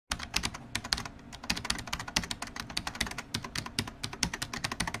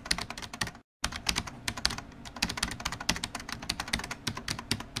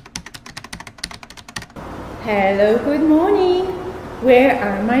Hello, good morning. Where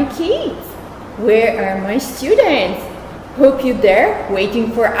are my kids? Where are my students? Hope you're there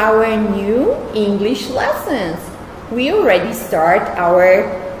waiting for our new English lessons. We already start our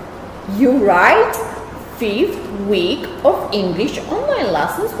You Right 5th week of English online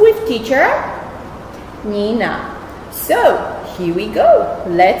lessons with teacher Nina. So, here we go.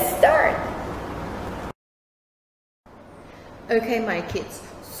 Let's start. Okay, my kids.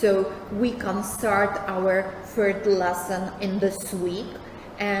 So we can start our third lesson in this week,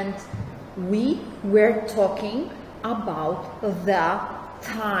 and we were talking about the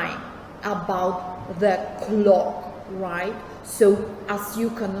time, about the clock, right? So as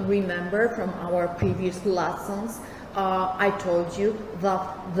you can remember from our previous lessons, I told you that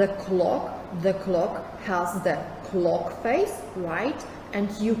the clock has the clock face, right? And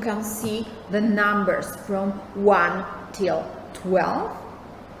you can see the numbers from 1 till 12.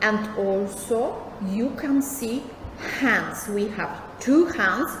 And also you can see hands. We have two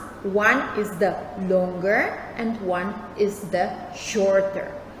hands. One is the longer and one is the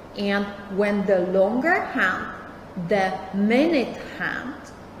shorter. And when the longer hand, the minute hand,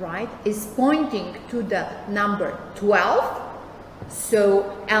 right, is pointing to the number 12.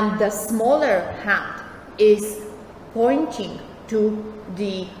 So, and the smaller hand is pointing to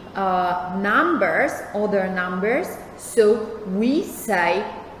the numbers, other numbers. So we say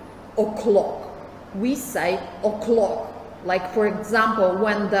o'clock. We say o'clock. Like for example,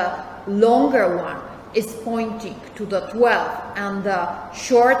 when the longer one is pointing to the 12 and the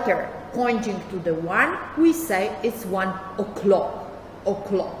shorter pointing to the 1, we say it's 1 o'clock.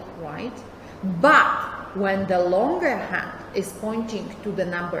 O'clock, right? But when the longer hand is pointing to the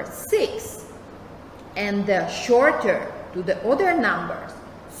number 6 and the shorter to the other numbers,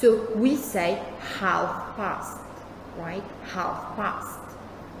 so we say half past, right? Half past.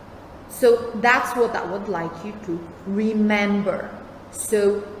 So that's what I would like you to remember.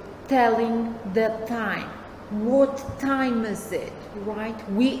 So telling the time. What time is it, right?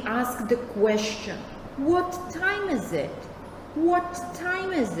 We ask the question, what time is it? What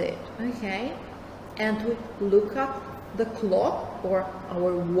time is it? Okay? And we look at the clock or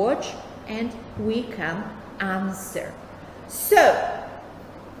our watch and we can answer. So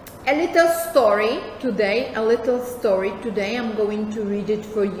a little story today, I'm going to read it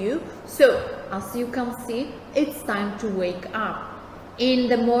for you. So, as you can see, it's time to wake up. In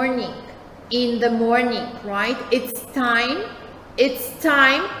the morning, right? It's time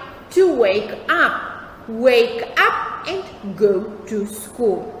to wake up. Wake up and go to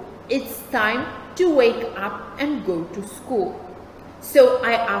school. It's time to wake up and go to school. So,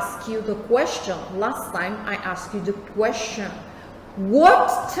 I asked you the question. Last time I asked you the question.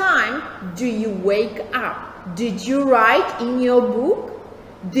 What time do you wake up? Did you write in your book?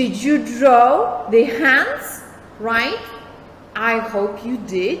 Did you draw the hands? Right? I hope you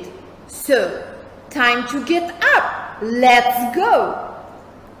did. So, time to get up. Let's go.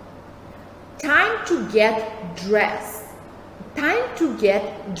 Time to get dressed. Time to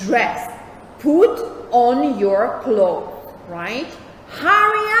get dressed. Put on your clothes, right?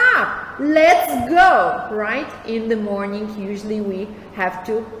 Hurry up, let's go, right? In the morning, usually we have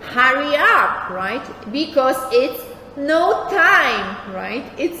to hurry up, right? Because it's no time, right?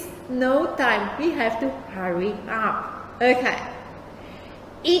 It's no time. We have to hurry up. Okay.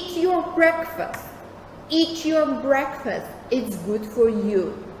 Eat your breakfast. Eat your breakfast. It's good for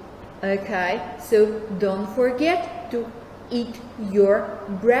you. Okay? So don't forget to eat your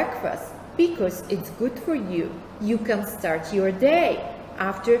breakfast because it's good for you. You can start your day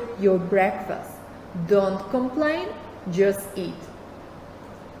after your breakfast. Don't complain, just eat.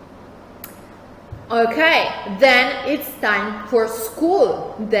 Okay, then it's time for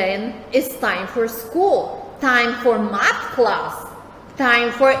school. Time for math class.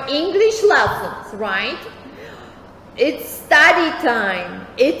 Time for English lessons, right? It's study time.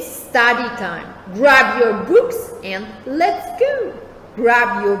 It's study time. Grab your books and let's go.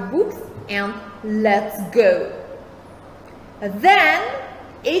 Grab your books and let's go. Then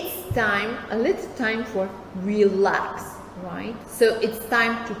it's time, a little time for relax, right? So it's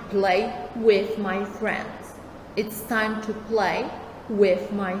time to play with my friends. It's time to play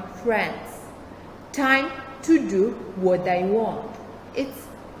with my friends. Time to do what I want. It's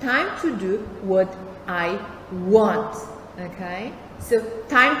time to do what I want, okay? So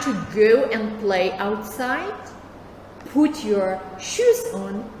time to go and play outside. Put your shoes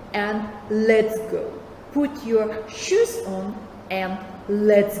on and let's go. Put your shoes on and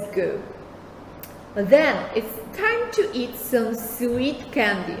let's go. Then it's time to eat some sweet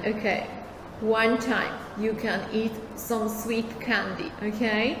candy. Okay, one time. you can eat some sweet candy,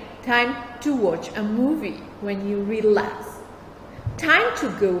 okay? Time to watch a movie when you relax. Time to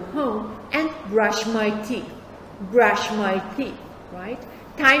go home and brush my teeth. Brush my teeth, right?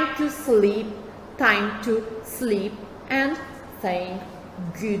 Time to sleep and saying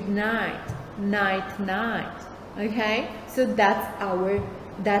good night, night, night. Okay, so that's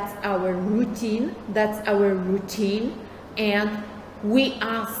our routine. That's our routine, and we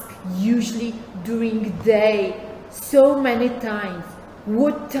ask usually during the day so many times,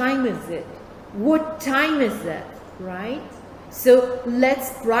 what time is it? What time is it? Right? So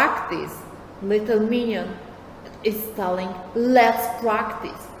let's practice. Little minion is telling, let's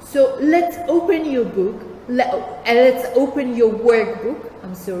practice. So let's open your book. Let's open your workbook.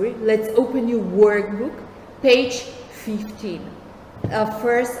 I'm sorry. Let's open your workbook. Page 15.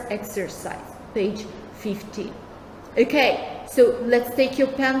 First exercise. Page 15. Okay. So let's take your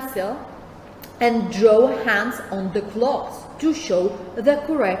pencil and draw hands on the clocks to show the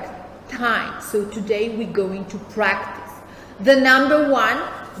correct time. So today we're going to practice. The number one,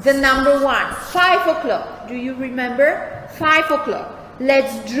 5 o'clock. Do you remember? 5 o'clock.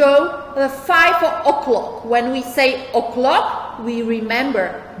 Let's draw the 5 o'clock. When we say o'clock, we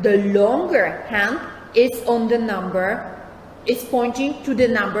remember the longer hand is on the number, is pointing to the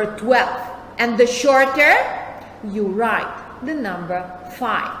number 12. And the shorter, you write the number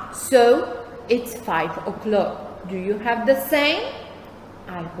 5. So it's 5 o'clock. Do you have the same?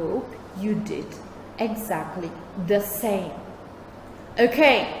 I hope you did exactly the same.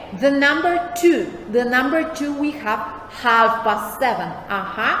 Okay, the number 2. The number 2 we have 7:30.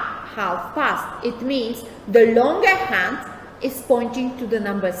 Half past. It means the longer hand is pointing to the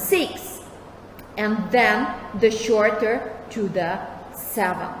number 6, and then the shorter to the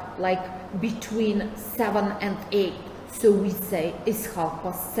 7, like between 7 and 8. So we say it's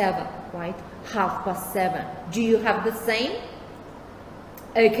 7:30, right? 7:30. Do you have the same?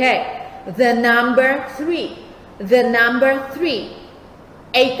 Okay, the number 3. The number 3.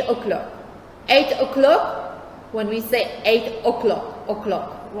 8 o'clock. 8 o'clock, when we say 8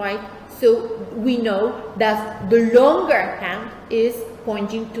 o'clock, right? So we know that the longer hand is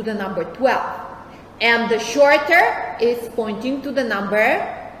pointing to the number 12. And the shorter is pointing to the number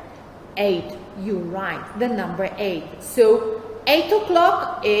 8. You're right, the number 8. So 8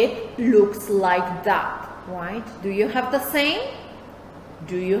 o'clock, it looks like that, right? Do you have the same?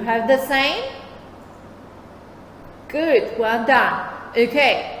 Do you have the same? Good, well done.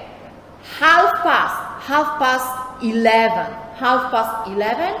 Okay, half past 11. Half past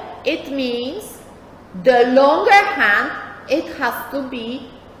 11, it means the longer hand, it has to be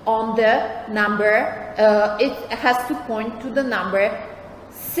on the number, it has to point to the number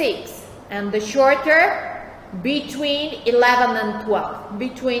 6. And the shorter, between 11 and 12.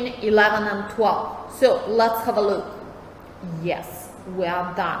 Between 11 and 12. So, let's have a look. Yes, we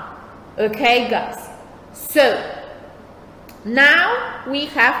are done. Okay, guys. So, now we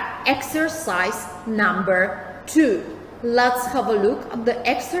have exercise number 2. Let's have a look at the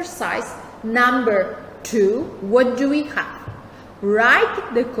exercise number 2. What do we have?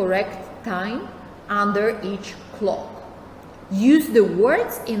 Write the correct time under each clock. Use the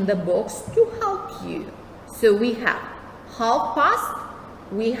words in the box to help you. So we have half past,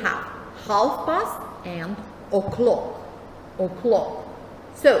 and o'clock.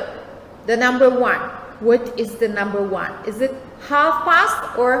 So the number 1. What is the number 1? Is it half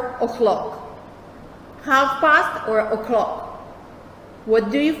past or o'clock? Half past or o'clock?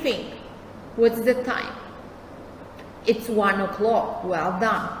 What do you think? What's the time? It's 1 o'clock. Well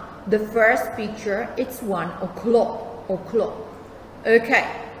done. The first picture, it's 1 o'clock. Okay.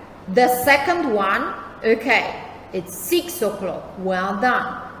 The second one, okay, it's 6 o'clock. Well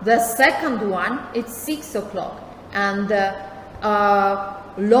done. The second one, it's 6 o'clock. And the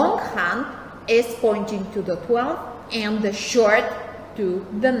long hand is pointing to the 12 and the short to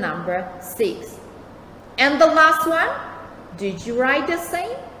the number 6. And the last one, did you write the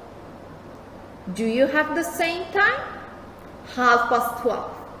same? Do you have the same time? Half past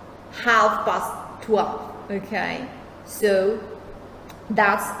 12. Half past 12. Okay, so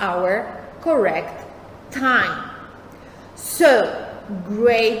that's our correct time. So,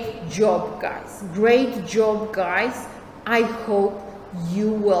 great job, guys. Great job, guys. I hope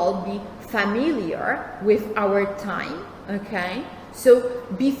you will be familiar with our time. Okay, so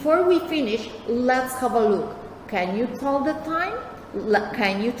before we finish, let's have a look. Can you tell the time?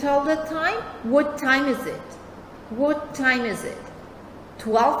 Can you tell the time? What time is it? What time is it?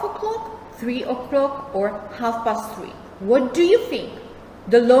 12 o'clock, 3 o'clock, or half past 3? What do you think?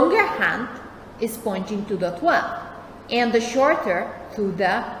 The longer hand is pointing to the 12, and the shorter to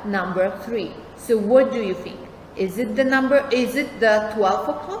the number 3. So what do you think? Is it the 12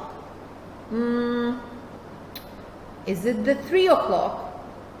 o'clock? Is it the 3 o'clock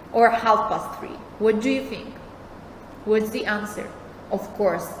or 3:30? What do you think? What's the answer? Of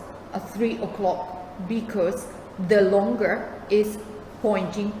course, a 3 o'clock, because the longer is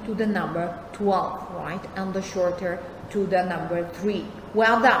pointing to the number 12, right? And the shorter to the number 3.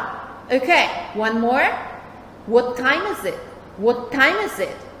 Well done. Okay, one more. What time is it? What time is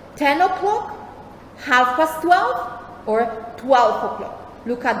it? 10 o'clock? 12:30? Or 12 o'clock?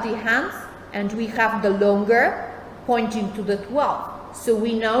 Look at the hands, and we have the longer pointing to the 12. So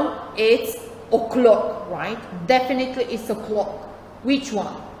we know it's o'clock, right? Definitely it's o'clock. Which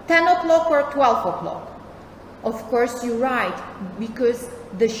one? 10 o'clock or 12 o'clock? Of course you're right, because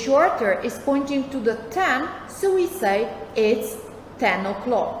the shorter is pointing to the 10, so we say it's 10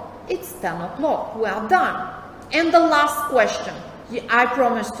 o'clock. It's 10 o'clock. Well done. And the last question, I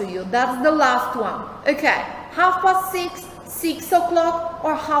promise to you, that's the last one. Okay, 6:30, 6 o'clock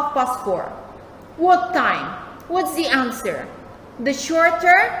or 4:30? What time? What's the answer? The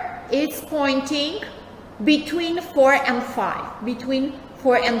shorter is pointing between 4 and 5. Between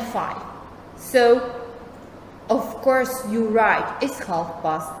 4 and 5. So, of course, you're right. It's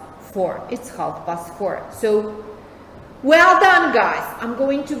 4:30. It's 4:30. So, well done, guys. I'm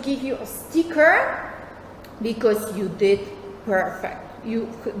going to give you a sticker because you did perfect. You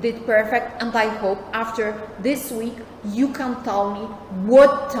did perfect, and I hope after this week you can tell me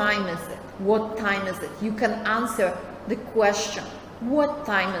what time is it. What time is it? You can answer the question. What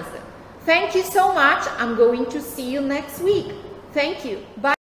time is it? Thank you so much. I'm going to see you next week. Thank you.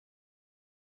 Bye.